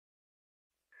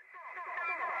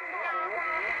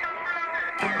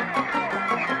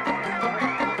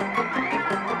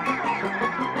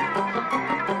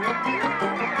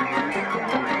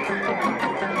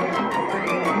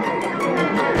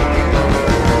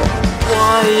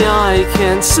I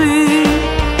can see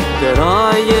that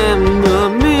I am the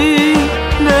me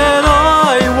that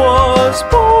I was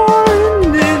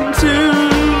born into.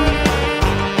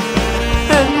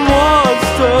 And what's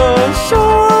the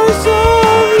choice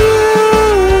of you?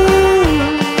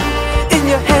 In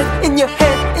your head, in your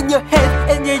head, in your head,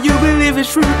 and yeah, you believe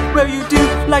it's true. Well, you do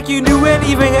like you knew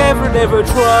anything ever. Never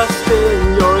trust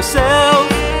in yourself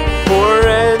or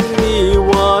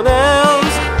anyone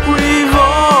else. We've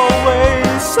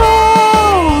always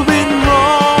all been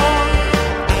wrong,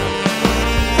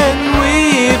 and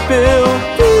we built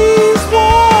these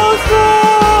walls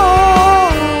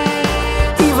wrong.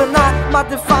 Even I might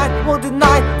define, won't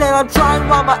deny that I'm trying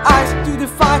while my eyes do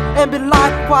define and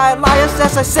belie quiet liars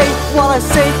as I say what I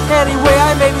say. Anyway,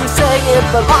 I may be saying it,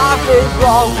 but I've been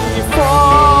wrong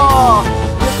before.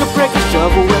 You can break a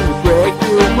shovel when you break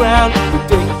new ground. You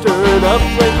dig dirt up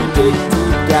when you dig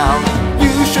deep down. You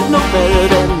should know better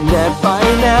than that by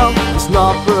now. It's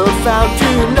not profound to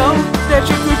know that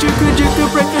you could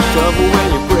break a shovel when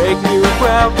you break new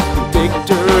ground. You dig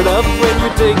dirt up when you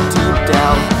dig deep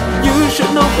down. You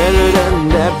should know better than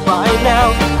that by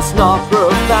now. It's not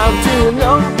profound to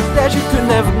know that you could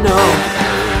never know.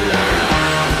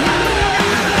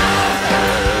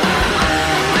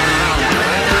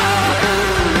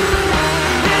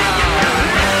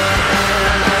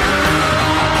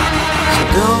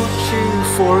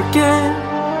 Forget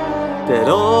that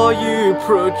all you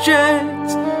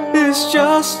project is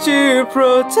just to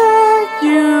protect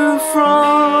you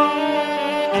from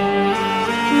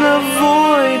the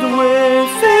void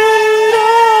within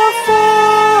the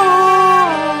fall.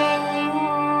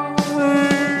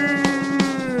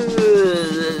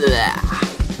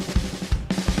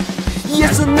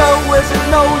 Yes or no, is it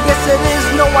no? Yes it is,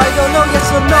 no I don't know. Yes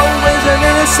or no, isn't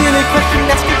it a silly question?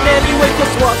 Ask it anyway,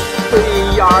 cause what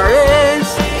we are is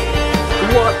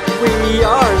what we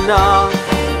are not.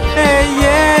 Hey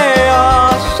yeah,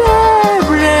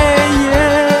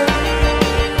 yeah.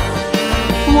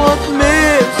 What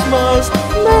myths must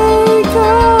make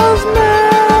us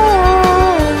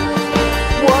mad?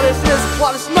 What is this?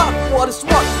 What is not? What is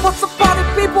what? What's the party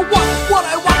people want? What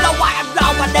I wonder why I'm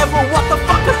now I never. What the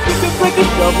fuck is you can break a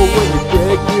shovel when you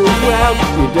dig new ground.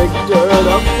 You dig dirt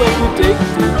up when you dig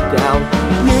deep down.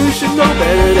 You should know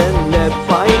better than that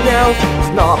by now.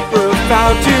 It's not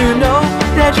profound to know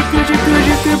that you could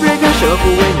break a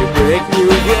shovel when you break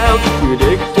new ground. You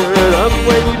dig dirt up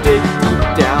when you dig deep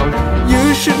down.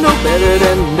 You should know better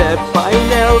than that by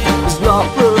now. It's not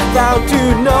profound to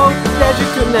know that you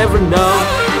could never know.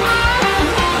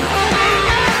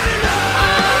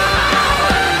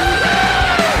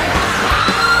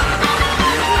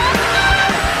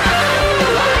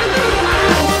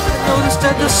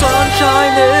 That the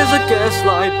sunshine is a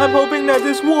gaslight. I'm hoping that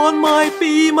this one might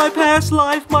be my past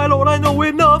life. My lord, I know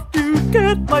enough to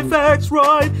get my facts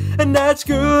right, and that's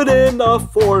good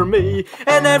enough for me.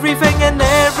 And everything and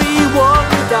everyone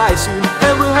will die soon,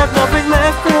 and we'll have nothing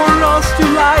left for us to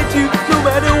lie to. No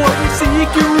matter what we seek,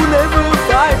 you'll never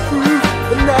find proof,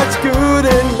 and that's good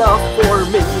enough for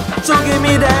me. So give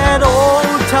me that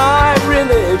old time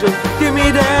religion. Give me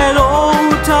that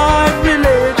old time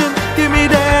religion. Give me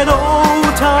that old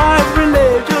time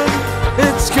religion.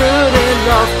 It's good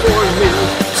enough for me.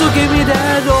 So give me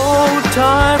that old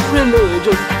time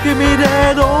religion. Give me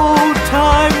that old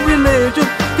time religion.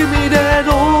 Give me that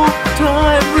old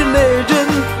time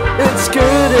religion. It's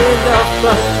good enough,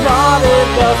 but not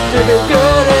enough to be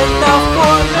good enough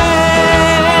for me.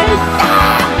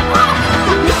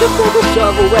 You can pull the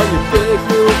shovel when you dig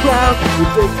new ground. You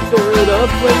dig dirt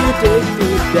up when you dig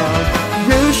deep down.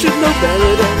 You should know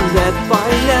better than that by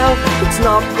now. It's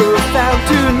not profound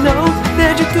to know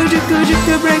that you could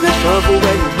break a shovel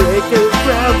when you